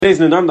Today's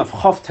Nedarim of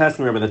Chof Test,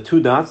 remember the two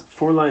dots,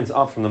 4 lines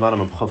up from the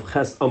bottom of Chof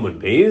Ches Amud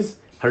Beis.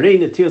 Harei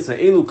Netiyasa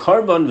Elu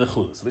Karban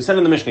V'chul. So we said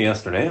in the Mishnah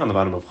yesterday, on the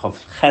bottom of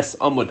Chof Ches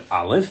Amud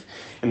Aleph,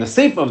 in the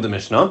Seif of the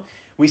Mishnah,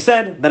 we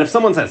said that if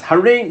someone says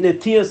Harei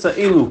Netiyasa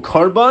Elu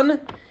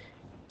Karban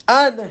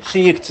Ad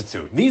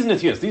Sheyiktetzu, these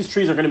netiyas, these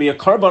trees are going to be a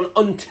karban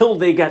until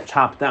they get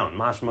chopped down.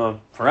 Mashma,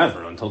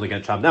 forever, until they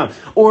get chopped down.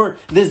 Or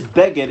this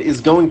beged is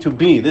going to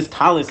be, this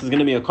talis is going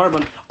to be a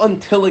karban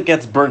until it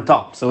gets burnt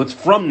up. So it's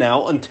from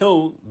now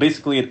until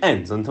basically it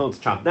ends, until it's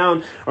chopped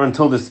down, or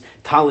until this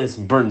talis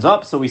burns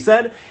up. So we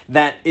said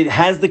that it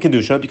has the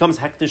kedusha, it becomes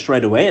hektish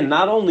right away, and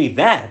not only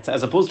that,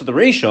 as opposed to the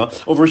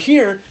reisha, over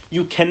here,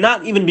 you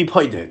cannot even be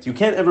paided. You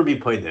can't ever be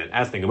paided.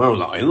 Ask the Gemara,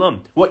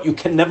 what, you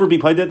can never be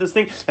paided this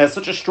thing? It has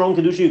such a strong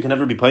kedusha, you can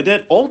never be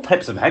paided. All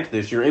types of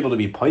hektish, you're able to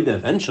be paided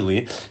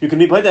eventually. You can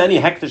be paided any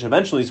hektish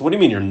eventually. So what do you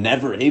mean you're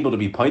never able to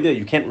be paided?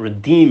 You can't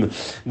redeem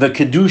the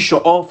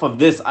kedusha off of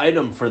this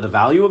item for the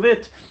value of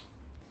it.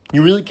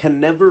 You really can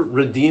never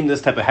redeem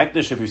this type of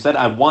hektish. If you said,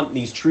 I want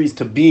these trees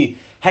to be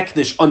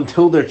hektish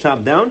until they're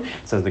chopped down,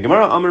 it says the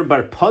Gemara, Amar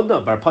Bar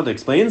Pada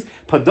explains,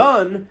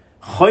 Padan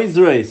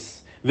choizreis.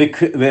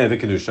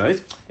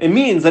 It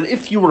means that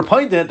if you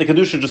repaid it, the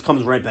kedusha just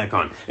comes right back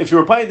on. If you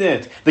repaid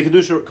it, the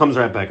kedusha comes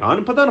right back on.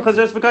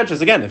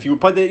 Again, if you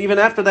repaid it even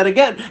after that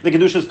again, the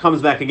kedusha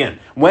comes back again.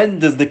 When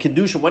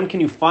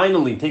can you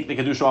finally take the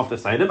kedusha off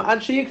this item?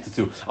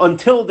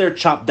 Until they're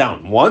chopped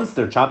down. Once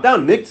they're chopped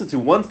down,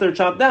 once they're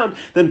chopped down,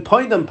 then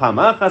paidam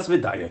pamachas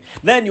v'daya.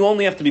 Then you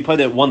only have to be paid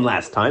it one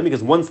last time,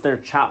 because once they're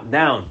chopped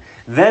down,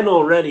 then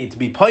already to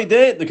be paid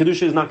it, the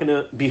kedusha is not going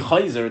to be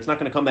chayzer, it's not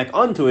going to come back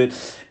onto it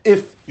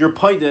if you're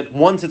paid it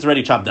once it's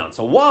already chopped down.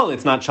 So while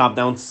it's not chopped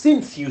down,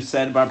 since you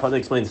said, Bar Pada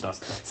explains to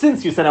us,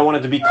 since you said I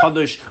wanted to be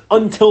kaddish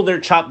until they're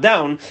chopped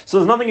down, so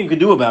there's nothing you can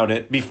do about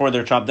it before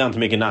they're chopped down to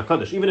make it not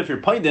kaddish. Even if you're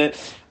paid it,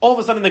 all of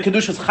a sudden the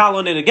kedusha is chal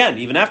on it again,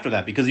 even after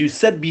that, because you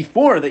said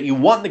before that you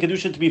want the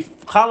kedusha to be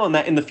chal on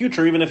that in the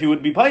future, even if you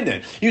would be paid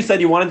it. You said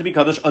you wanted to be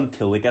kaddish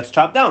until it gets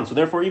chopped down. So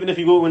therefore, even if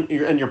you go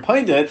and you're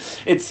paid it,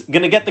 it's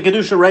going to get the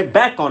kedusha right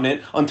back on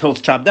it until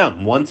it's chopped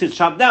down. Once it's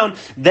chopped down,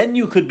 then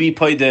you could be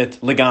paid it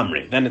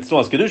legamri. Then it still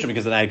has kedusha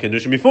because it had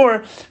kedusha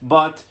before,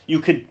 but you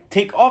could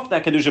take off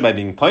that kedusha by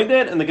being paid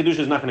it, and the kedusha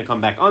is not going to come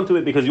back onto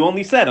it because you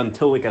only said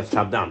until it gets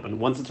chopped down. But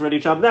once it's already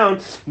chopped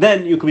down,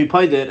 then you could be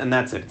paid it, and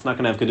that's it. It's not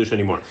going to have kedusha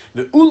anymore.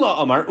 The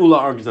Ula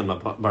argues on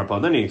Bar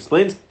Pada, and he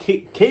explains,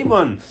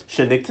 Kevan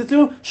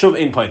sheniktetu shuv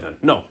ein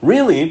paidan. No,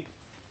 really,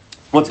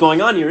 what's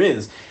going on here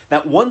is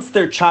that once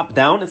they're chopped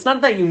down, it's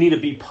not that you need to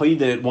be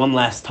paid one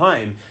last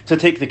time to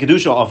take the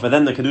kedusha off, and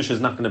then the kedusha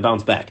is not going to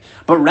bounce back.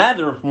 But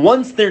rather,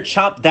 once they're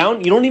chopped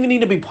down, you don't even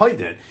need to be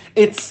paid.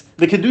 It's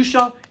the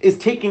kedusha is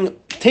taken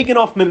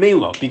off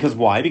memela. Because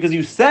why? Because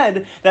you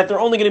said that they're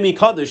only going to be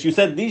kaddish. You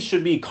said these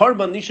should be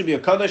karban, these should be a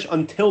kaddish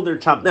until they're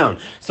chopped down.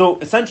 So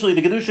essentially,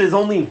 the kedusha is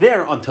only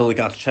there until it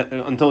gets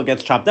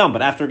chopped down.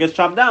 But after it gets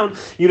chopped down,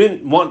 you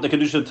didn't want the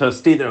kedusha to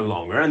stay there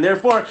longer, and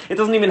therefore it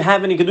doesn't even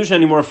have any kedusha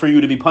anymore for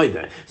you to be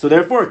paid. So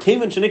therefore,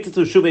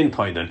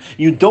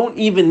 you don't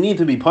even need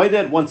to be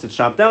paid once it's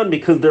chopped down,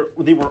 because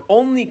they were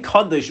only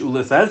kaddish,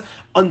 Ula says,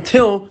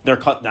 until they're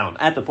cut down.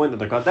 At the point that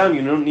they're cut down,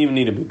 you don't even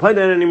need to be paid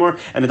anymore,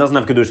 and it doesn't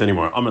have kedusha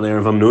anymore.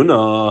 Rav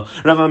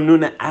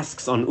Amnuna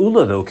asks on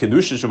Ula though,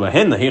 kedusha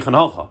shubahen heichen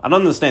halcha. I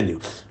don't understand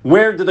you.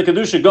 Where did the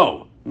kedusha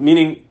go?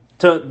 Meaning,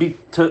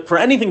 for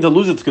anything to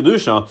lose its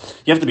kedusha,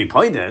 you have to be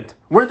paid.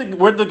 Where'd the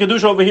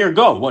kedusha over here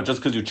go? What,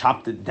 just because you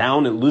chopped it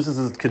down, it loses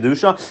its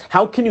kedusha?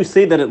 How can you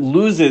say that it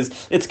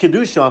loses its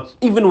kedusha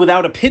even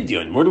without a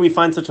pidyon? Where do we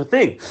find such a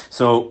thing?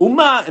 So,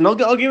 and I'll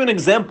give you an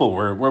example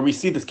where we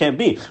see this can't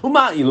be.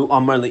 Ilu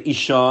amar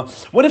leisha.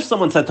 What if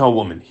someone said to a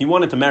woman, he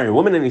wanted to marry a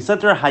woman, and he said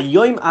to her,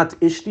 Hayoim at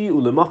ishti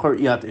ulemachar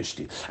iat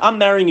ishti. I'm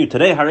marrying you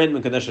today, hared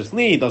mekadeshes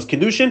li, he does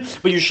kedushin,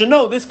 but you should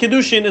know this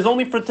kedushin is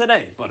only for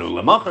today. But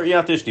ulemachar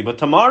iat ishti. But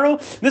tomorrow,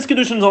 this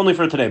kedushin is only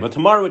for today. But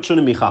tomorrow it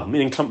shouldn't be chal.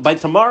 Meaning, by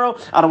tomorrow,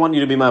 I don't want you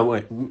to be my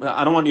wife.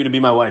 I don't want you to be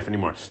my wife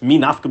anymore. Me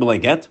nafka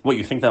get? What,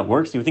 you think that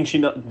works? You think she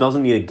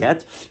doesn't need a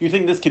get? You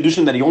think this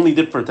kedushin that he only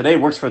did for today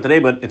works for today,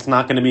 but it's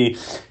not going to be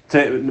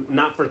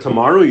not for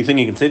tomorrow? You think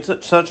he can say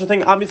such a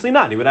thing? Obviously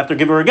not. He would have to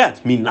give her a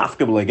get. Me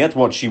nafka get?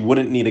 What, she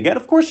wouldn't need a get?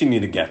 Of course she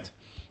need a get.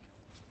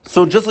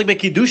 So just like by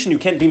Kiddushin, you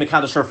can't be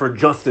Mekadosh her for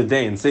just a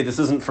day and say this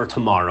isn't for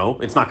tomorrow.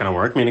 It's not going to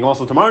work. Meaning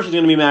also tomorrow she's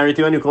going to be married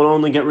to you, and you can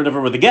only get rid of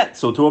her with a get.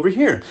 So to over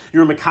here,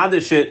 you're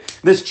Mekadosh it,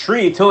 this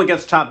tree till it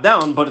gets chopped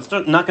down, but it's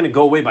not going to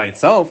go away by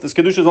itself. This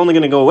Kedusha is only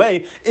going to go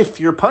away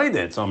if you're paid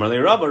it. So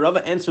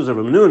Rava answers Rav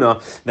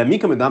Nuna that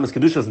Mika Medam is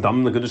Kedusha's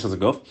Damim, the Kedusha's a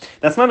guf.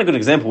 That's not a good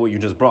example what you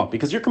just brought,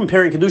 because you're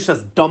comparing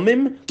Kedusha's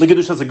Damim, the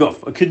Kedusha's a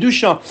guf. A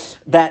Kedusha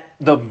that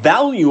the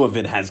value of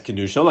it has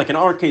Kedusha, like in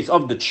our case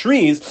of the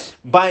trees,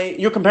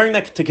 you're comparing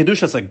that to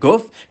Kedushas a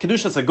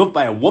guf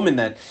by a woman,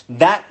 that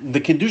the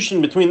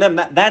Kedushin between them,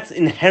 that's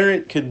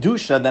inherent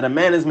Kedusha, that a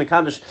man is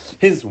Mekadosh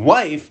his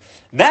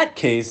wife. That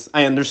case,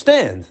 I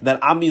understand that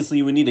obviously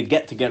you would need to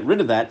get rid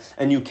of that,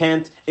 and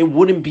it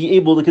wouldn't be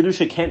able, the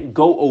Kedusha can't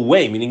go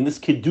away, meaning this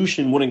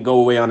Kedushin wouldn't go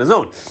away on his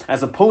own.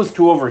 As opposed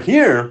to over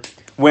here,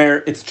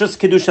 where it's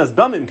just Kedushas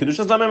Damim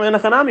and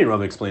Hanami,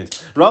 Rava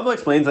explains. Rava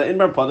explains that in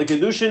Bar Pada,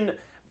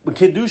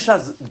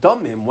 Kedushas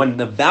Damim, when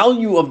the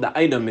value of the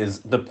item is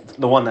the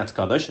one that's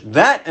Kaddish,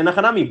 that and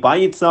Hanami by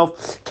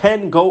itself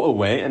can go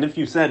away. And if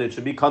you said it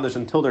should be Kaddish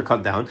until they're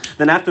cut down,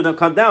 then after they're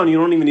cut down, you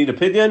don't even need a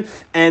pidyon,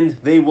 and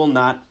they will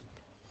not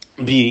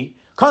be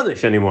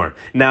Kaddish anymore.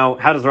 Now,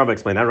 how does Rava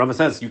explain that? Rava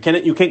says you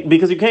can't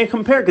because you can't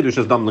compare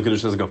Kedushas Damim to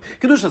Kedushas Guf.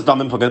 Kedushas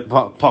Damim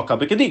Paka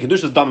B'Kedi.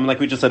 Kedushas Damim, like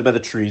we just said, by the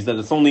trees, that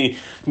it's only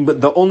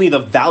the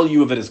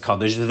value of it is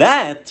Kaddish.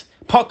 That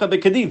Paka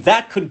B'Kedi,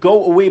 that could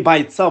go away by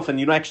itself, and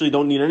you actually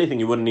don't need anything.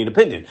 You wouldn't need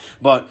opinion.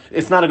 But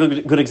it's not a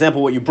good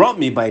example what you brought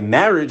me by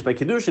marriage, by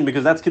Kedushin,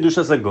 because that's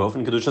Kedushas Aguf,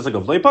 and Kedushas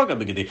Aguf like Paka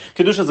B'Kedi.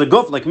 Kedushas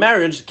Aguf, like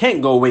marriage,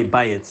 can't go away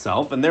by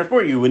itself, and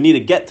therefore you would need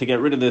to get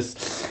rid of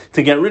this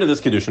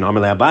Kedushin.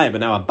 Amalei Abaye, but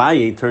now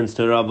Abaye turns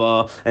to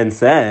Rava and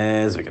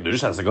says,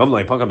 Kedushas Aguf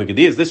like Paka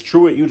B'Kedi. Is this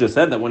true what you just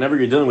said, that whenever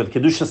you're dealing with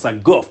Kedushas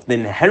Aguf, the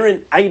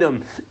inherent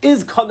item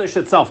is Kaddish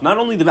itself, not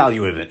only the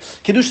value of it.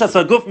 Kedushas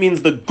Aguf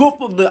means the guf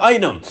of the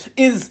item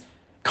is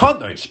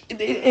Kaddish.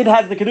 It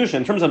has the Kedusha.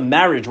 In terms of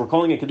marriage, we're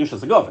calling it Kedusha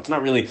Zaguf. It's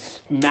not really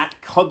mat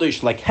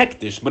Kaddish like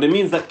Hektish, but it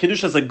means that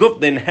Kedusha Zaguf,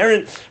 the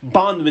inherent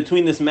bond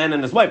between this man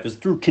and his wife, is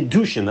through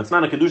Kedushin. That's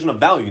not a Kedushin of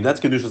value. That's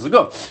Kedusha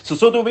Zaguf.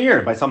 So over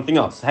here, by something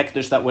else.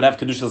 Hektish that would have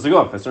Kedusha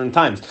Zaguf. At certain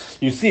times,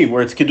 you see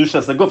where it's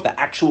Kedusha Zaguf, the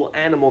actual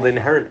animal, the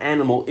inherent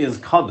animal is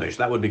Kaddish.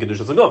 That would be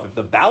Kedusha Zaguf. If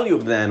the value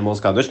of the animal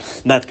is Kaddish,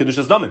 that's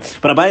Kedusha Zdamin.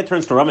 But Abaye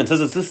turns to Rav and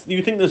says, do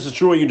you think this is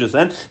true what you just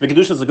said?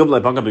 Kedusha Zaguf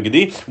like Paka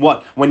B'Gedi?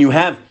 What? When you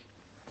have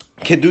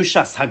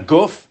Kedushas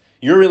Haguf,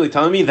 you're really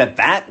telling me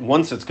that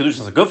once it's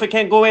Kedushas Haguf, it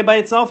can't go away by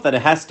itself, that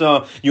it has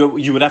to, you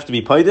would have to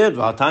be paided,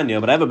 but I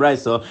have a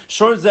brayso,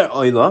 shor zer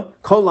oila,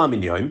 kol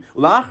lamin yoim,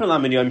 ula'achar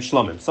lamin yoim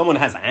shlomim. Someone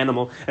has an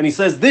animal, and he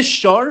says, this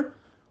shor,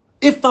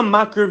 if I'm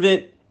makriv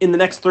it in the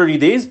next 30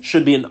 days,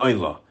 should be an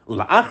oila.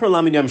 But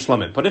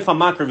if I'm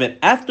makriv it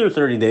after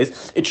 30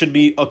 days, it should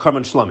be a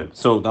carbon shlamim.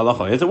 So the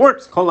halacha is it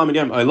works.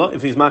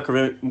 If he's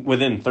makriv it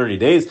within 30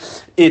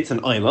 days, it's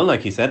an oila,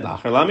 like he said.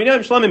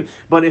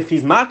 But if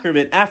he's makriv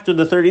it after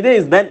the 30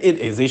 days, then it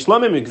is a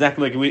shlamim,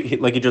 exactly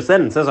like he just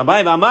said. And says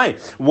Abaye v'amai.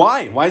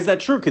 Why? Why is that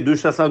true?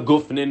 Kedushas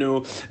haguf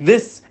ninu.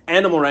 This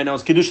animal right now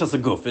is kedushas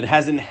haguf. It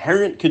has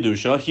inherent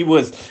kedusha. He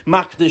was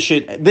makdish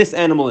it. This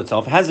animal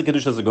itself has a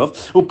kedushas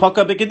haguf.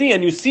 Upaka b'kedi,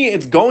 and you see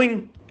its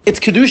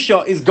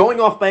kedusha is going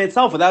off by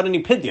itself without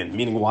any pidyon.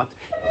 Meaning what?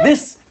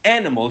 This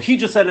animal, he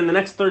just said in the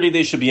next 30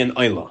 days should be an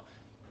oila.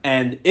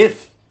 And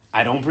if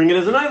I don't bring it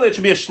as an oila, it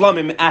should be a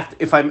shlamim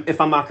if I'm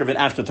makriv it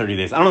after 30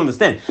 days. I don't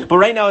understand. But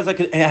right now it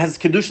has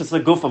kedusha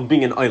saguf of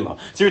being an oila.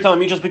 So you're telling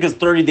me just because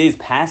 30 days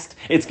passed,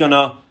 it's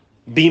gonna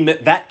be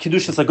that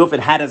kedusha saguf it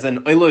had as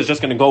an oila is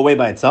just gonna go away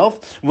by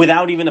itself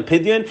without even a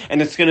pidyon,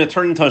 and it's gonna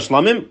turn into a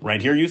shlamim?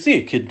 Right here you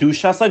see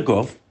kedusha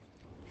saguf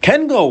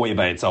can go away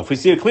by itself. We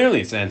see it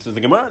clearly. So answers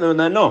the Gemara,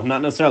 no,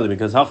 not necessarily,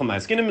 because we're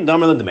not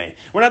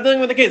dealing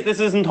with the case. This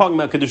isn't talking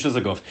about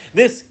Kedushas Aguf.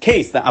 This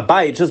case that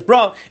Abaye just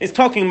brought is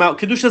talking about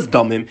Kedushas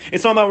Damim.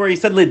 It's talking about where he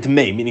said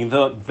Lidmei, meaning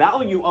the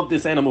value of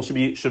this animal should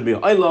be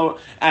Oilo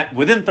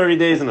within 30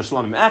 days and a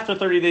Shlamim after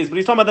 30 days, but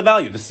he's talking about the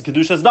value. This is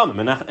Kedushas Damim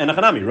and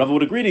Achanami. Rava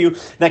would agree to you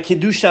that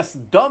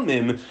Kedushas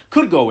Damim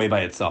could go away by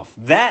itself.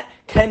 That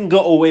can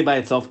go away by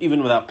itself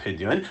even without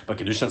Pidyon, but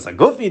Kedushas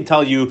Aguf, he'd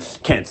tell you,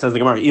 can't. Says the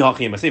Gemara,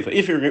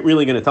 if you're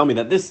really going to tell me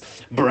that this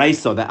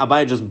brayso that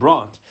Abaye just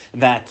brought,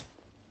 that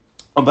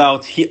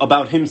about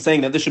him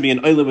saying that this should be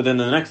an oila within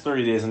the next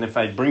 30 days, and if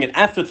I bring it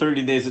after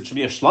 30 days, it should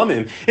be a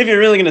shlamim. If you're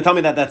really going to tell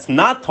me that that's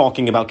not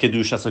talking about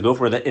kedusha saguf,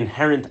 where the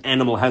inherent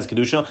animal has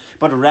kedusha,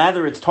 but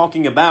rather it's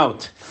talking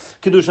about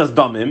kedushas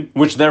damim,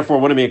 which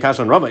therefore wouldn't be a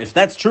kasha on Rava. If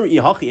that's true,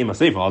 ihachi ima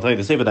seifa. I'll tell you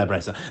the seifa that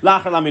brayso.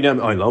 Lachar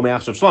lamidam oilo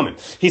me'achshav shlamim.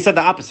 He said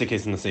the opposite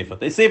case in the seifa.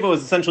 The seifa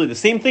was essentially the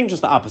same thing,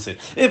 just the opposite.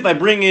 If I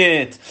bring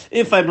it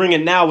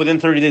now within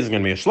 30 days, it's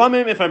going to be a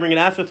shlamim. If I bring it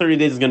after 30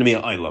 days, it's going to be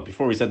an oila.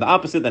 Before we said the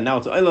opposite, then now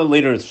it's oila.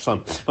 Later it's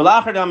shlamim. But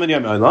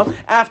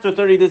after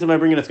 30 days, if I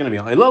bring it, it's going to be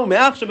a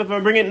oila. If I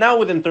bring it now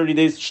within 30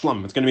 days,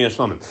 shlamim. It's going to be a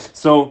shlamim.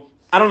 So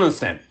I don't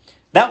understand.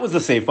 That was the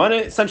seifa, and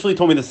it essentially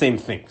told me the same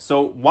thing.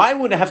 So why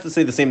would I have to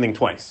say the same thing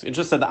twice? It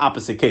just said the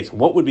opposite case.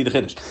 What would be the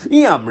chiddush?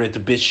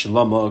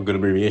 Good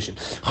abbreviation.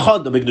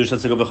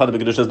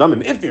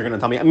 If you're going to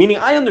tell me, meaning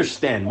I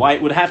understand why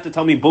it would have to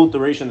tell me both the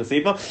Reish and the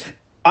seifa.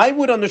 I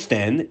would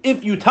understand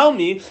if you tell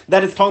me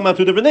that it's talking about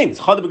two different things.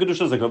 That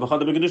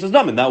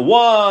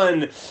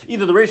one,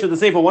 either the Reish or the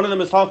Seifa, one of them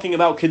is talking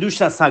about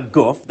Kedusha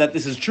Saguf, that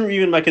this is true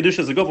even by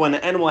Kedusha Saguf, when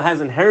the animal has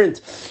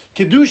inherent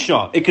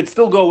Kedusha, it could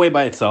still go away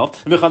by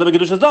itself. And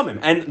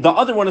the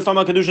other one is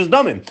talking about Kedusha's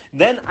Damim.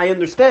 Then I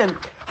understand,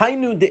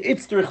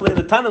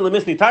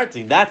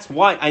 that's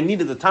why I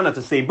needed the Tana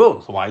to say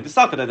both. Why? Because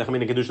I would have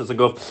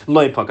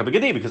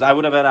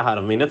had a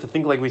Haramina to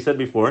think, like we said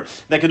before,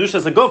 that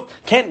Kedusha Saguf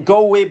can't go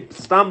away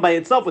by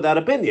itself without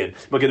opinion.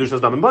 But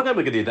Kedushas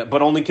Damim,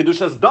 but only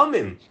Kedushas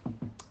Damim,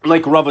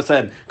 like Rava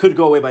said, could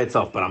go away by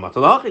itself. But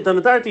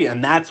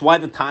and that's why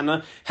the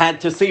Tana had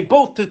to say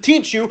both to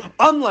teach you,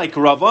 unlike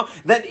Rava,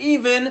 that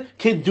even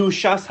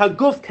Kedushas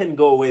Haguf can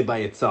go away by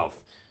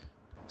itself.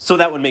 So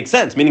that would make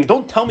sense. Meaning,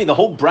 don't tell me the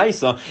whole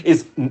brisa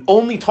is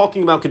only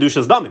talking about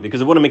Kedushas Damim,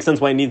 because it wouldn't make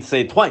sense why I need to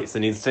say it twice.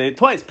 It needs to say it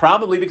twice,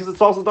 probably because it's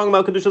also talking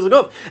about Kedushas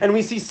Aguf. And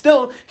we see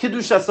still,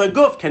 Kedushas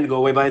Aguf can go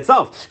away by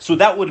itself. So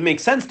that would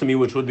make sense to me,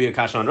 which would be a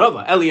Kasha on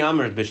Rava. Eli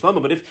Amrit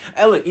Bishlama, but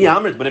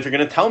if you're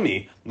going to tell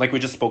me, like we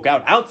just spoke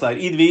out outside,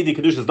 Id V'Idi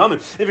Kedushas Damim,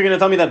 if you're going to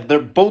tell me that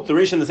they're both the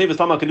Rish and the Seif is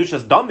talking about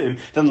Kedushas Damim,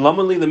 then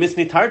Lamali the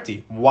Misni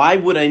Tarti. Why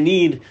would I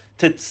need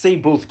to say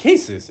both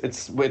cases?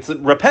 It's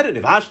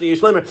repetitive. Hashli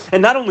Yishlemer.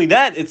 And not only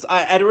that,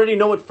 I already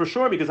know it for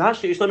sure, because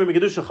Hashli Yishlemer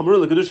Kedusha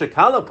Chamur Kedusha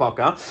Kala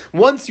Paka.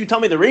 Once you tell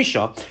me the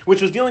Reisha, which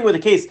was dealing with a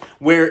case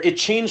where it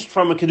changed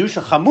from a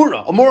Kedusha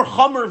Chamura, a more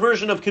Chamur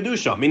version of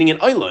Kedusha, meaning an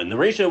Ayla, and the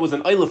Reisha was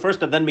an Ayla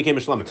first and then became a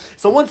Shlamim.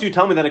 So once you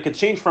tell me that it could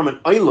change from an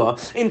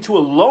Ayla into a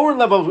lower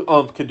level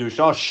of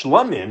Kedusha,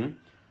 Shlamim,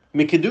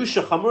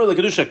 Mikedusha Chamur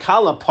LeKedusha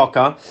Kala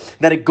Paka,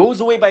 that it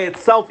goes away by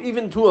itself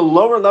even to a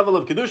lower level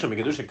of Kedusha.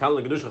 Mikedusha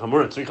Kala LeKedusha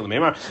Chamur Tzricha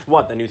L'Meimar.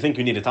 What? Then you think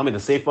you need to tell me the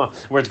Seifa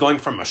where it's going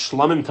from a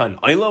Shlamim to an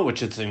Ayla,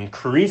 which it's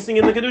increasing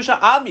in the Kedusha?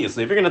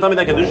 Obviously, if you're going to tell me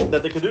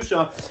that the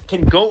Kedusha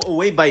can go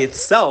away by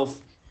itself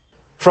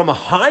from a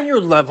higher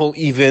level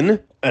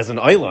even as an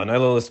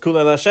Ayla is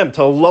Kula Hashem,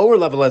 to a lower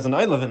level as an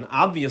Ayla, then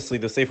obviously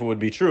the Seifa would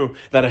be true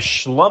that a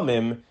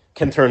Shlamim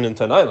can turn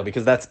into an Ayla,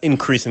 because that's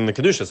increasing the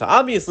Kedusha. So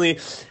obviously,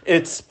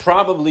 it's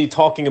probably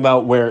talking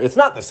about where it's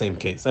not the same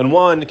case. And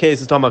one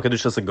case is talking about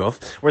Kedusha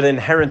Saguf, where the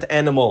inherent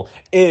animal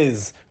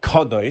is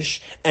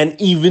Kadosh, and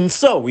even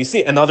so, we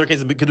see, another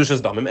case of Kedusha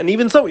Damim, and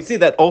even so, we see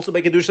that also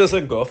by Kedusha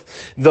Saguf,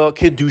 the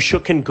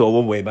Kedusha can go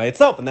away by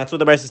itself. And that's what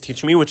the Bryce is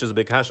teaching me, which is a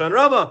big Hasha on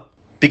Rava.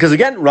 Because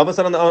again, Rava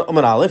said on the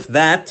Amud Aleph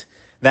that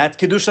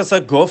Kedusha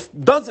Saguf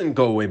doesn't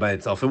go away by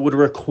itself. It would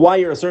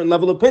require a certain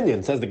level of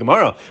opinion, says the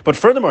Gemara. But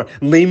furthermore,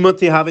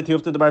 let's say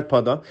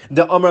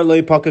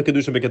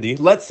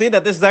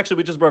that this is actually,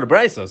 we just brought a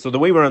brisa. So the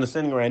way we're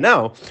understanding it right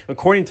now,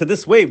 according to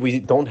this way, we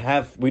don't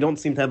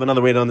seem to have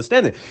another way to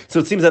understand it. So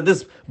it seems that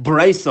this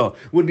brisa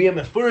would be a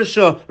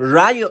mefurisha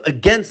raya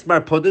against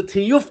Bar Pada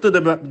tiyufta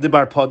the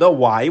Bar Pada.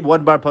 Why?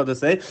 What Bar Pada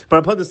say?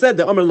 Bar Pada said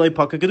the Amar Loi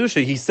Paka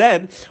Kedusha. He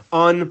said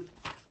on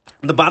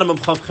the bottom of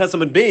Chav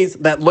Chesam and Beis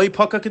that Loi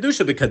Paka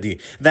Kedusha B'Kadi,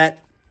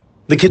 that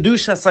the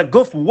Kedusha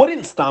Saguf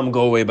wouldn't stam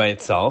go away by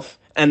itself,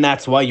 and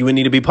that's why you would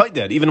need to be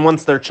paideh. Even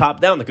once they're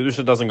chopped down, the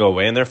Kedusha doesn't go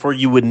away, and therefore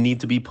you would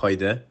need to be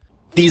paideh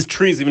these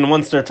trees even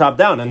once they're chopped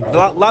down. And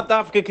Lat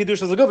Dafka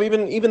Kedusha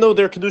Saguf, even though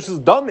they're Kedusha's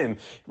Damim,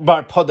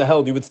 Bar Pada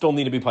held, you would still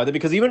need to be paideh,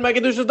 because even my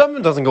Kedusha's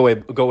Damim doesn't go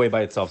away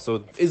by itself.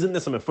 So isn't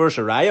this a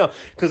Mefursha Raya?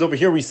 Because over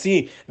here we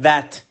see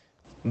that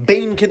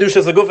Bein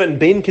Kedushas Aguf and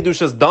Bein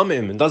Kedushas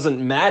Damim, it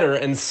doesn't matter,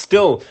 and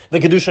still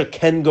the Kedusha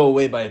can go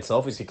away by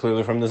itself. We see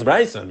clearly from this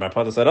brisa. And Bar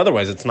Pada said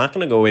otherwise. It's not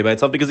going to go away by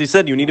itself, because he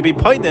said you need to be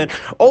paideh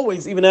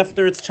always, even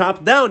after it's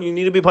chopped down. You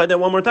need to be paideh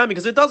one more time,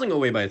 because it doesn't go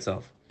away by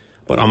itself.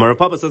 But Amar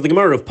Papa says the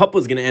Gemara, Rav Papa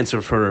is going to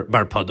answer for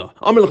Bar Pada.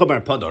 Amar Lecha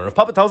Bar Pada. Rav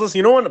Papa tells us,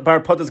 you know what Bar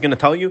Pada is going to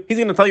tell you? He's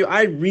going to tell you,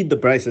 I read the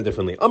brisa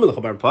differently. Amar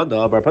Lecha Bar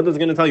Pada. Bar Pada is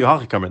going to tell you,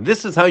 Hachikamer.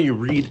 This is how you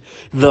read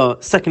the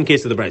second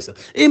case of the brisa.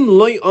 Im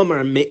loy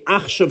Amar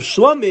me'achshav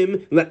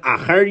shlamim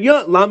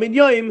le'achar lamid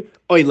yoim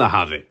oy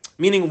lahave.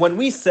 Meaning, when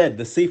we said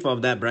the seifa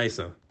of that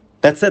brisa,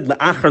 that said,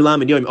 la'achar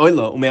lamid yom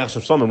oila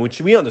ume'achshav shlamim, which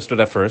we understood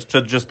at first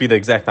should just be the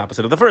exact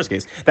opposite of the first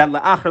case. That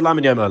la'achar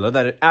lamid yom oila,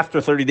 that after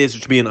 30 days it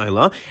should be an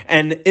oila,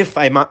 and if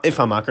I'm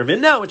akarvin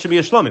now, it should be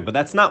a shlamim. But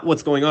that's not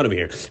what's going on over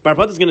here. Bar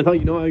Pada is going to tell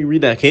you, know how you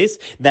read that case?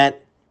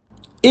 That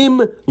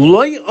im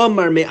loy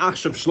amar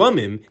me'achshav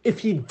shlamim, if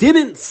he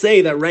didn't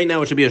say that right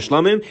now it should be a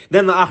shlamim,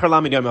 then la'achar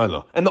lamid yom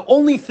oila. And the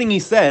only thing he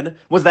said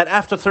was that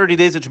after 30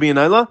 days it should be an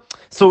oila,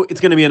 so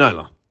it's going to be an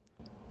oila.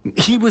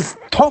 He was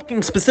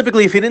talking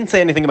specifically if he didn't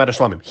say anything about a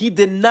shlamim. He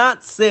did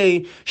not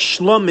say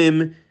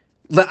shlamim.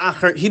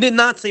 He did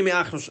not say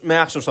me'achshav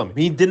shlamim.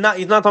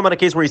 He's not talking about a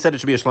case where he said it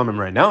should be a shlamim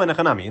right now. And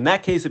in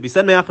that case, if he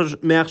said me'achshav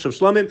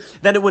shlamim,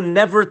 then it would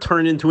never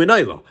turn into an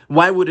ayla.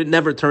 Why would it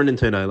never turn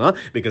into an ayla?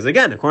 Because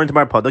again, according to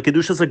Bar Pada,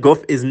 Kedusha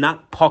Saguf is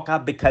not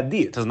poka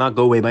b'kadi. It does not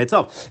go away by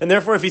itself. And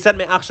therefore, if he said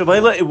me'achshav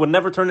ayla, it would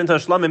never turn into a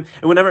shlamim.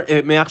 It would never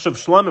me'achshav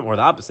shlamim, or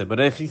the opposite. But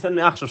if he said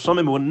me'achshav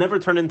shlamim, it would never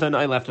turn into an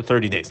ayla after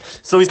 30 days.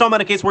 So he's talking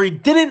about a case where he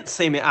didn't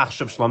say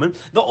me'achshav shlamim.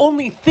 The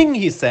only thing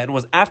he said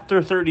was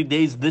after 30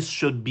 days, this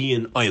should be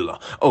an ayla.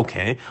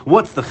 Okay,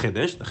 what's the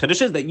chiddush? The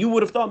chiddush is that you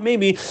would have thought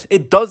maybe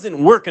it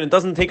doesn't work and it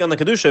doesn't take on the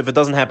kedusha if it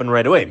doesn't happen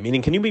right away.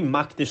 Meaning, can you be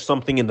makdish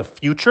something in the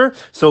future?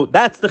 So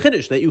that's the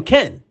chiddush, that you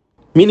can.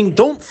 Meaning,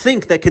 don't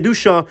think that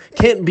kedusha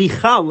can't be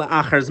chal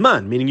la'achar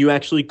zman. Meaning, you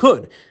actually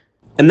could.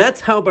 And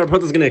that's how Bar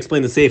Pada is going to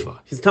explain the Seifa.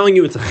 He's telling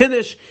you it's a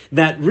chiddush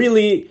that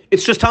really,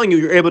 it's just telling you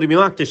you're able to be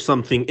makdish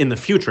something in the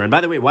future. And by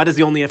the way, why does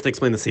he only have to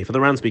explain the Seifa?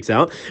 The Ran speaks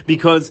out,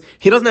 because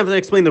he doesn't have to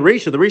explain the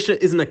Reisha. The Reisha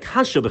isn't a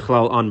kasha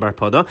b'chlal on Bar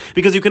Pada,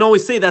 because you can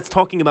always say that's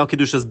talking about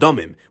Kedusha's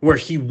Damim, where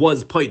he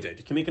was paided.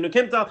 You can make an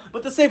ukimta,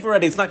 but the Seifa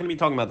already, it's not going to be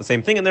talking about the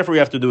same thing, and therefore we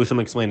have to do some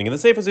explaining in the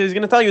Seifa. So he's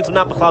going to tell you it's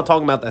not b'chlal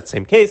talking about that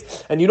same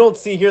case, and you don't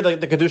see here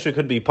that the Kedusha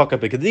could be paka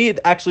b'kadi,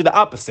 actually the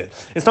opposite.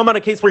 It's talking about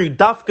a case where you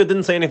dafka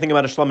didn't say anything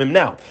about a shlamim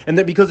now. And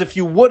because if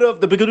you would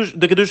have, the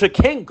kedusha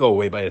can't go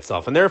away by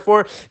itself, and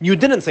therefore you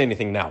didn't say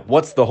anything now.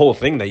 What's the whole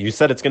thing that you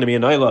said it's going to be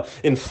an ayla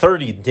in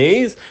 30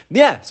 days?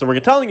 Yeah, so we're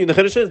telling you the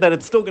kedusha is that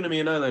it's still going to be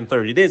an ayla in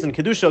 30 days, and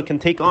kedusha can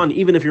take on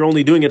even if you're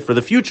only doing it for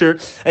the future,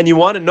 and you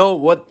want to know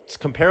what's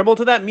comparable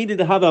to that.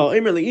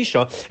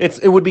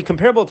 It would be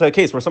comparable to a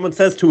case where someone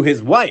says to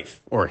his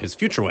wife or his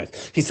future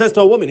wife, he says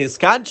to a woman,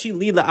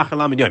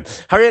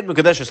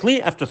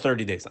 after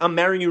 30 days. I'm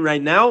marrying you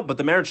right now, but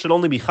the marriage should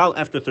only be chal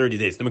after 30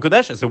 days. The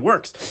Mekudeshes, it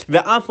works.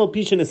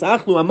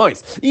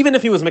 Even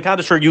if he was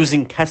Mekadesh her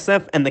using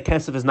kesef and the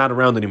kesef is not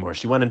around anymore,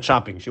 she went in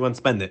shopping, she went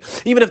spend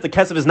it. Even if the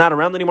kesef is not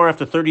around anymore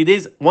after 30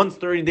 days, once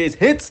 30 days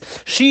hits,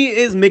 she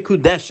is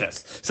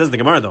Mekudeshes. Says the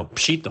Gemara though,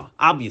 Pshita,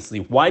 obviously,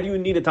 why do you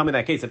need to tell me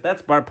that case? If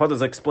that's Bar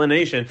Pada's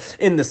explanation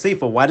in the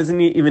Seifa, why doesn't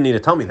he even need to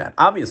tell me that?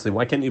 Obviously,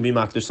 why can't you be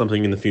Makdish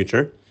something in the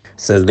future?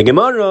 Says the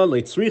Gemara, and the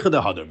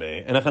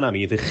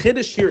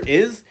Chiddush here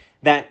is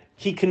that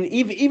he can,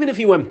 even if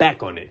he went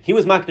back on it, he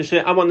was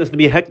makdish, I want this to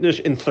be hektish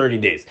in 30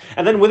 days.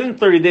 And then within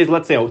 30 days,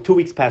 let's say 2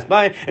 weeks pass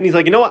by, and he's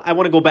like, you know what, I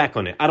want to go back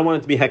on it. I don't want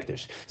it to be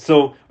hektish.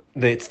 So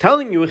it's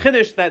telling you a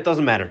chiddush that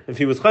doesn't matter. If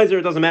he was chayzer,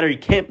 it doesn't matter. He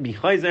can't be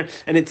chayzer,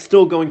 and it's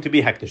still going to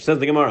be hektish. Says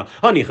the Gemara,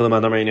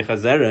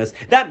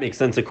 that makes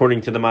sense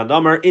according to the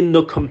Madamar in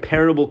the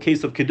comparable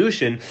case of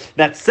kedushin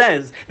that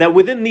says that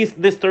within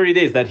this 30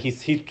 days that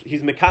he's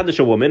mekadesh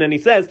a woman, and he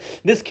says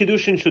this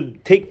kedushin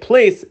should take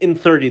place in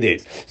 30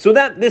 days. So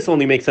that this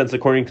only makes sense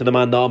according to the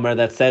Madamar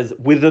that says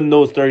within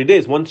those 30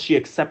 days, once she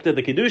accepted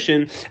the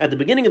kedushin at the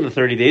beginning of the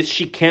 30 days,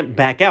 she can't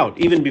back out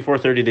even before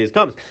 30 days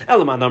comes.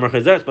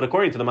 But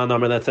according to the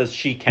Madamar that says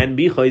she can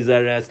be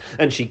chayzeres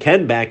and she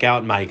can back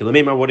out. Michael, what are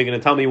you going to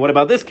tell me? What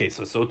about this case?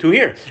 So too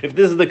here. If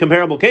this is the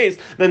comparable case,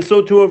 then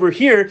so too over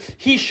here,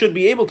 he should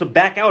be able to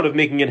back out of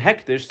making it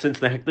hektish since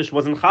the hektish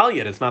wasn't chal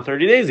yet. It's not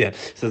 30 days yet.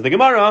 Says the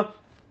Gemara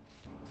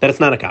that it's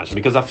not a kash,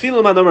 because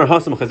afilu ma'namer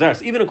hasam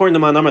chazaras, even according to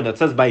ma'namer that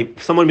says by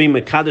someone being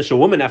mekadesh a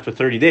woman after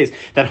 30 days,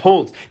 that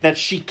holds that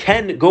she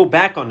can go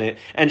back on it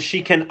and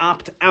she can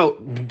opt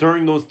out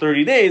during those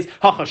 30 days,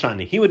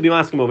 hachashani. He would be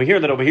asking over here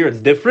that over here it's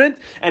different,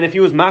 and if he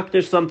was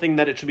makdesh something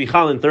that it should be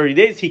chal in 30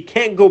 days, he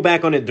can't go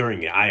back on it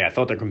during it. I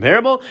thought they're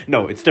comparable.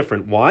 No, it's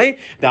different. Why?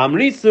 The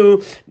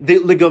amrisu, the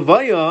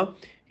legavaya,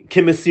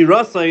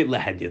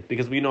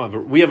 because we have a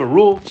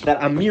rule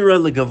that Amira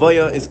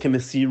Legavaya is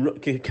Kemisira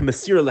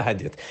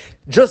Lehadyat.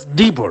 Just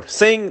Dibur,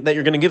 saying that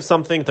you're going to give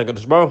something to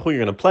Kadosh Baruch Hu, you're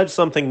going to pledge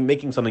something,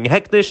 making something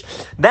hektish.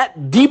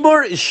 That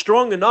Dibur is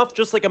strong enough,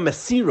 just like a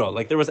Mesira,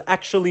 like there was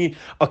actually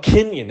a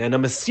kinyan and a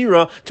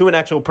Mesira to an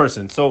actual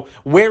person. So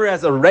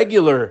whereas a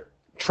regular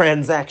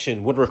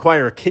transaction would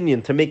require a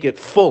kinyan to make it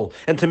full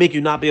and to make you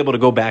not be able to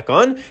go back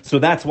on. So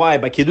that's why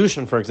by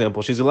Kiddushin, for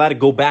example, she's allowed to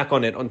go back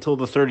on it until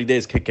the 30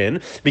 days kick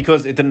in,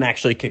 because it didn't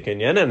actually kick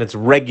in yet, and it's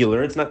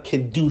regular, it's not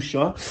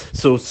Kiddusha.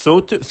 So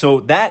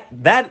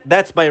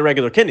that's by a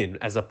regular kinyan,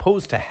 as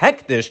opposed to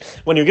hektish,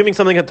 when you're giving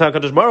something to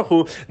HaKadosh Baruch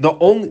Hu,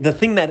 the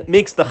thing that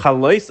makes the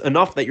chalais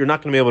enough that you're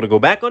not going to be able to go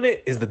back on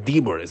it is the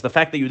dibur, is the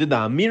fact that you did the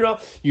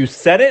amira, you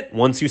said it,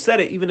 once you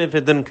said it, even if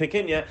it didn't kick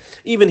in yet,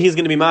 even he's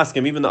going to be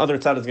masking, even the other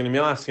side is going to be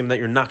ask him that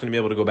you're not going to be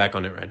able to go back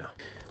on it right now.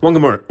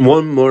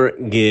 One more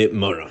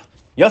Gemara.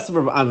 Yasser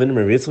Rav Avin and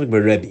Rav Yitzchak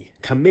bar Rebbe.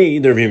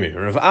 Kamei the Rav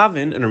Yirmiyah. Rav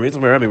Avin and Rav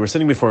Yitzchak bar Rebbe were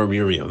sitting before Rav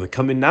Yirmiyah. The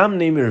Kaminam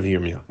named Rav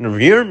Yirmiyah. And Rav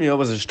Yirmiyah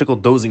was a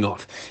shtickle dozing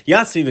off.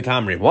 Yassi the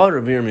Kamri. While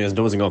Rav Yirmiyah is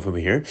dozing off over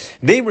here,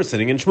 they were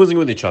sitting and schmoozing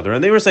with each other,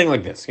 and they were saying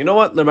like this. You know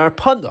what? Bar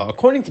Pada,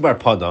 according to Bar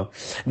Pada,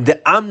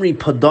 the Amri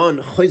Padan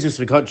Chayzis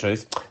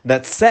V'Kadshos,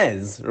 that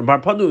says,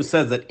 Bar Pada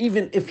says that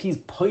even if he's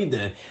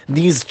paide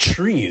these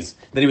trees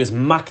that he was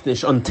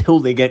makdish until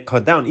they get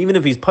cut down, even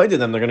if he's paide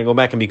them, they're going to go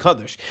back and be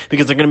kaddish,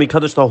 because they're going to be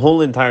kaddish the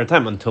whole entire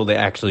time until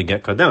they actually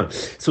get cut down.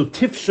 So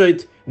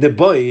tifshait the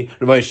boy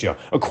Rabbi.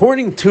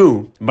 According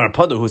to Bar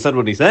Pada, who said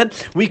what he said,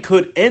 we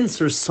could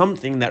answer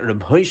something that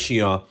Rabbi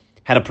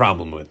had a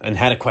problem with and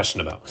had a question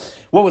about.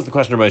 What was the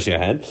question Rabbi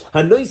had?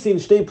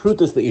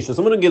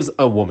 Someone who gives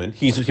a woman,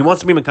 he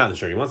wants to be mekadesh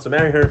her, he wants to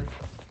marry her,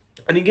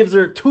 and he gives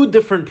her two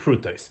different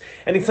prutos.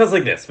 And he says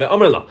like this, with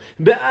one of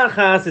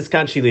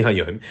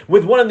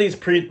these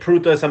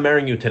prutos, I'm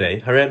marrying you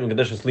today,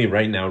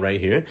 right now, right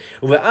here.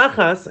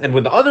 And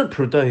with the other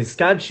pruta,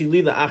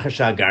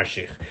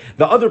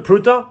 the other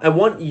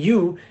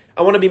pruta,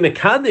 I want to be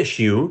mekadesh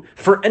you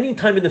for any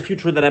time in the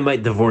future that I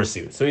might divorce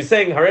you. So he's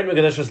saying, Haren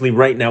Mekadeshli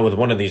right now with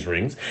one of these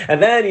rings. And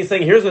then he's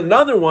saying, here's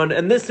another one,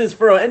 and this is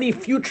for any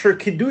future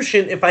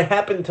Kiddushin if I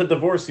happen to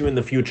divorce you in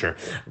the future.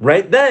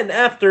 Right then,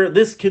 after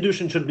this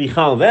Kiddushin should be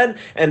chal then,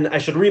 and I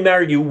should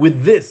remarry you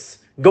with this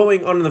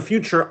going on in the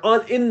future.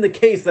 In the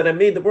case that I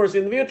may divorce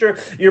you in the future,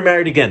 you're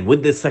married again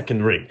with this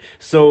second ring.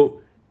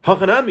 So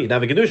Hachanami, they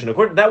have a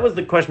kedushin. That was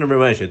the question of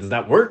Rav Ashi. Does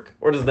that work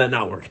or does that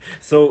not work?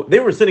 So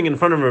they were sitting in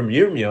front of Rabbi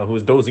Yirmiyah, who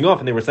was dozing off,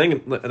 and they were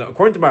saying,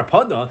 according to Bar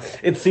Pada,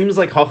 it seems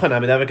like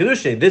Hachanami, they have a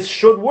kedushin. This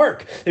should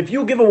work. If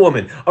you give a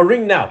woman a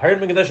ring now,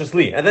 and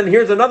then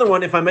here's another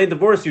one. If I may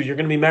divorce you, you're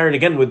going to be married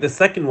again with the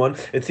second one.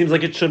 It seems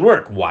like it should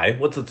work. Why?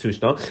 What's the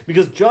tushna?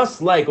 Because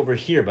just like over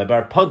here by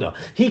Bar Pada,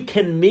 he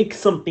can make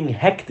something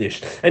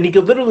hektish, and he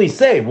could literally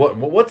say,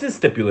 what's his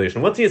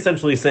stipulation? What's he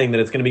essentially saying that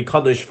it's going to be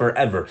kaddish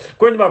forever?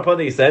 According to Bar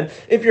Pada, he said,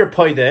 if you're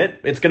paideh,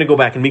 it's going to go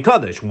back and be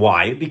kaddish.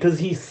 Why? Because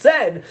he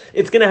said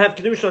it's going to have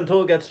kedusha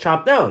until it gets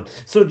chopped down.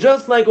 So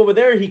just like over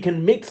there, he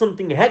can make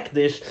something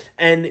hektish,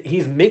 and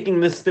he's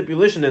making this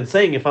stipulation and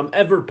saying, if I'm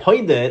ever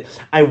paideh,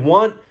 I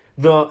want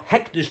the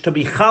hektish to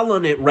be chal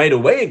on it right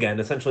away again.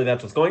 Essentially,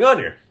 that's what's going on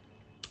here.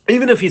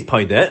 Even if he's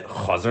paideh,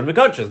 chazar and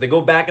mekadshas, they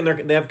go back and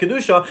they have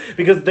kedusha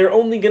because they're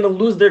only going to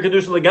lose their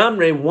kedusha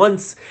legamre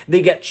once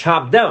they get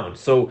chopped down.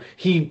 So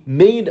he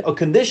made a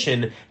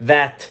condition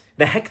that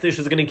the hektish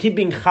is going to keep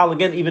being chal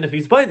again, even if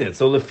he's paideh.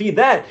 So lefi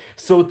that,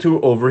 so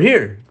too over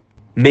here.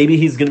 Maybe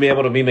he's going to be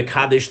able to be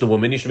Mekadesh the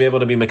woman. He should be able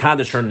to be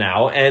Mekadesh her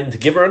now and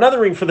give her another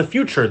ring for the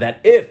future.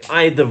 That if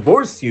I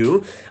divorce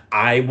you,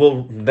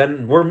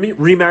 we're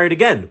remarried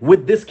again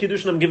with this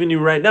Kiddushin I'm giving you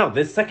right now,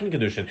 this second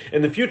Kiddushin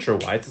in the future.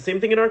 Why? It's the same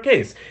thing in our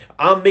case.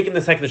 I'm making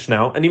this Hektish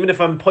now, and even if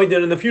I'm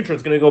pointed in the future,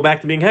 it's going to go back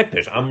to being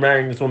Hektish. I'm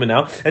marrying this woman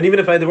now, and even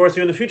if I divorce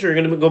you in the future, you're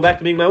going to go back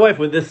to being my wife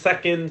with this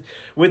second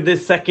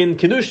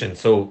Kiddushin.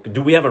 So,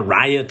 do we have a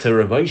raya to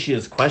Rav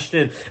Aishi's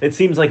question? It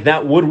seems like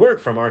that would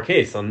work from our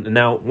case. And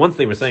now, once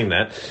they were saying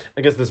that,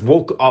 I guess this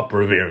woke up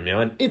Rav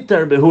Yirmiyah, and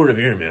Itar Behu Rav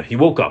Yirmiyah, he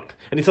woke up,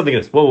 and he said like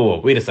this, whoa,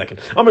 wait a second.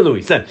 Amar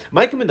Louis said,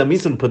 how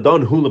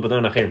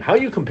are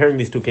you comparing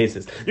these two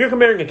cases? You're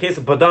comparing a case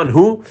of Padan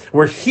Hu,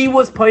 where he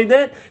was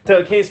paideh, to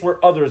a case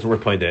where others were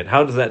paideh.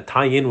 How does that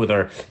tie in with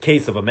our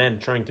case of a man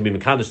trying to be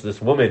mekadosh to this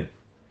woman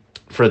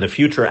for the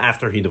future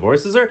after he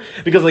divorces her?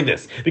 Because like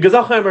this. Because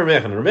Rabbi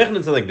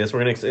Yochanan said like this.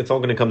 It's all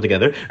going to come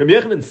together. Rabbi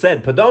Yochanan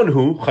said,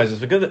 "Padanhu chayzos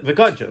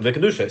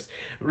v'kedushes."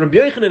 Rabbi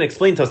Yochanan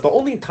explained to us the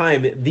only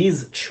time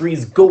these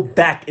trees go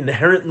back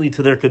inherently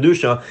to their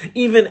kedusha,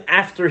 even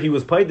after he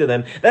was paid to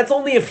them, that's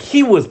only if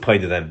he was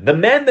paid to them. The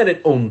man that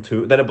it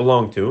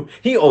belonged to,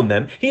 he owned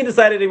them. He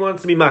decided he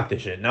wants to be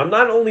makdish. Now,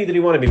 not only did he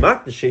want to be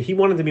makdish, he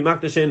wanted to be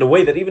makdish in a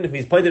way that even if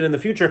he's paid it in the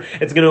future,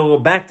 it's going to go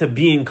back to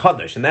being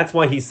kaddish, and that's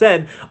why he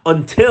said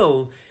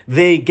until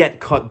they get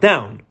cut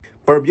down.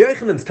 But Rabbi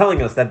Yochanan's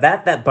telling us that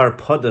Bar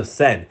Pada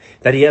said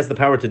that he has the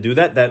power to do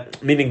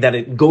that meaning that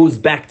it goes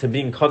back to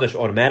being Kaddish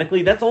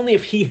automatically, that's only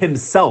if he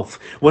himself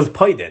was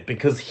paided,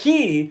 because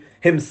he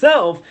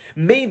himself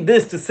made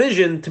this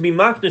decision to be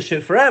makdish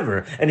it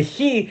forever, and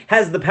he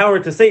has the power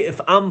to say,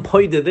 if I'm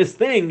paided this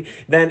thing,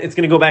 then it's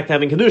going to go back to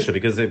having kedusha,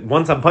 because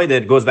once I'm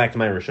paided, it goes back to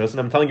my rishos. And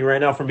I'm telling you right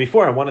now from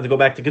before, I wanted to go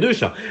back to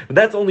kedusha, but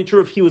that's only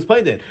true if he was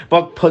paided.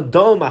 But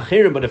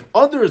if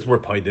others were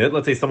paided,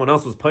 let's say someone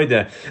else was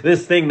paided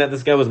this thing that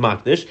this guy was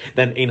makdish,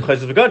 then ein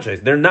chayzos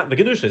v'kadosh. They're not the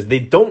kedushas. The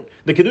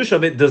kedusha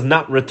of it does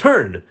not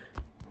return.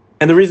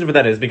 And the reason for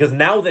that is because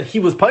now that he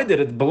was paided,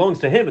 it belongs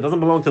to him. It doesn't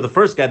belong to the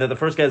first guy, that the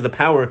first guy has the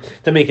power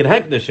to make it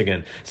hekdesh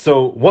again.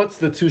 So what's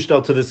the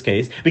tushtal to this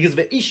case? Because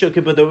ve'isha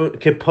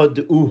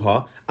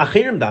kipaduha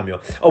achirim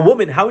damyo. A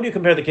woman, how would you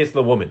compare the case of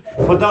the woman?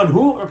 Padan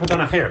hu or padan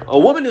achirim? A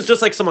woman is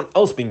just like someone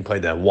else being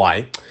paided.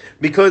 Why?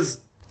 Because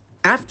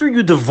after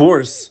you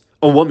divorce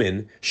a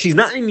woman, she's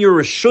not in your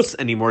reshus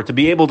anymore to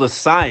be able to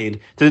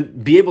decide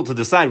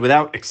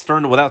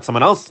without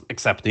someone else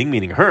accepting,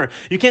 meaning her.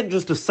 You can't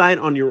just decide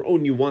on your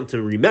own you want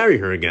to remarry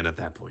her again at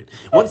that point.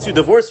 Once you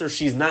divorce her,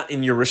 she's not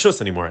in your reshus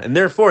anymore, and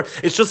therefore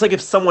it's just like if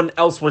someone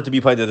else were to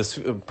be paid to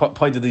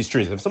these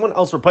trees. If someone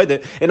else were paid,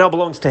 it now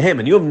belongs to him,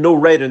 and you have no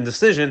right and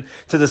decision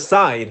to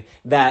decide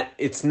that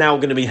it's now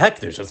going to be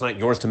hektish. It's not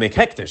yours to make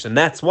hektish, and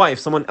that's why if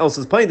someone else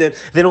is paid,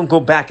 they don't go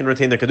back and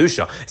retain their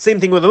kedusha. Same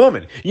thing with a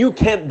woman. You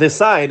can't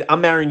decide, I'm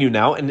marrying you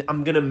now, and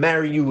I'm going to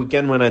marry you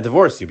again when I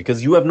divorce you,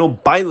 because you have no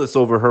bias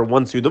over her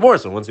once you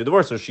divorce her. Once you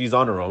divorce her, she's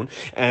on her own,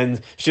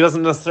 and she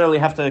doesn't necessarily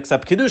have to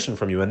accept kiddushin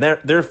from you, and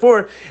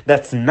therefore,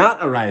 that's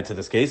not a raya to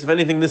this case. If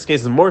anything, this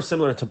case is more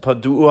similar to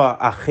padua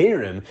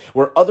achirim,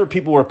 where other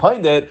people were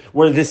paided,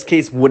 where this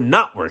case would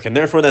not work, and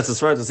therefore, that's as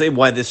far as to say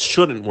why this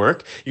shouldn't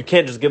work. You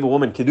can't just give a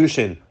woman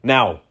kiddushin,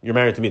 now, you're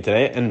married to me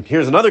today, and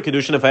here's another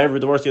kiddushin, if I ever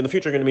divorce you in the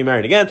future, you're going to be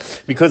married again,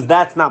 because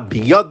that's not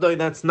biyadai,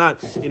 that's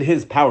not in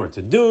his power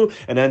to do,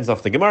 and ends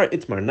off the Gemara,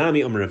 it's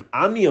Marnami, Rav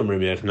Ami, Rav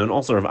Yochanan.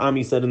 Also, Rav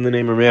Ami said in the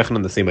name of Rav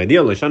Yochanan the same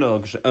idea. This is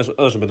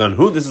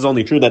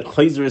only true that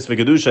chayzeris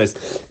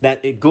v'kedusha,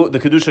 that the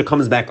kedusha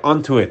comes back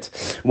onto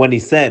it. When he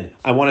said,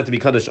 I want it to be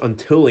kaddish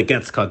until it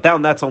gets cut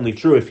down, that's only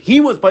true if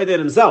he was paid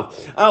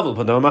himself. But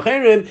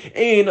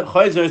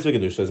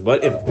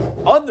if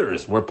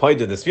others were paid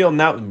to this field,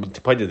 now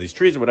paid to these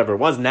trees or whatever it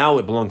was, now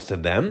it belongs to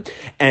them,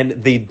 and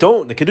they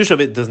don't. The kedusha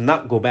of it does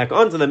not go back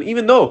onto them,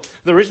 even though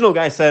the original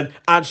guy said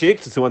ad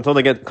sheikhtsu until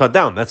they get cut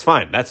down. That's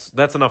fine.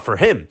 That's enough for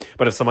him.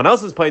 But if someone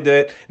else has paid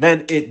it,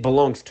 then it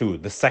belongs to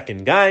the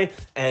second guy,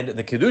 and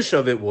the kedusha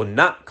of it will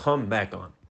not come back on.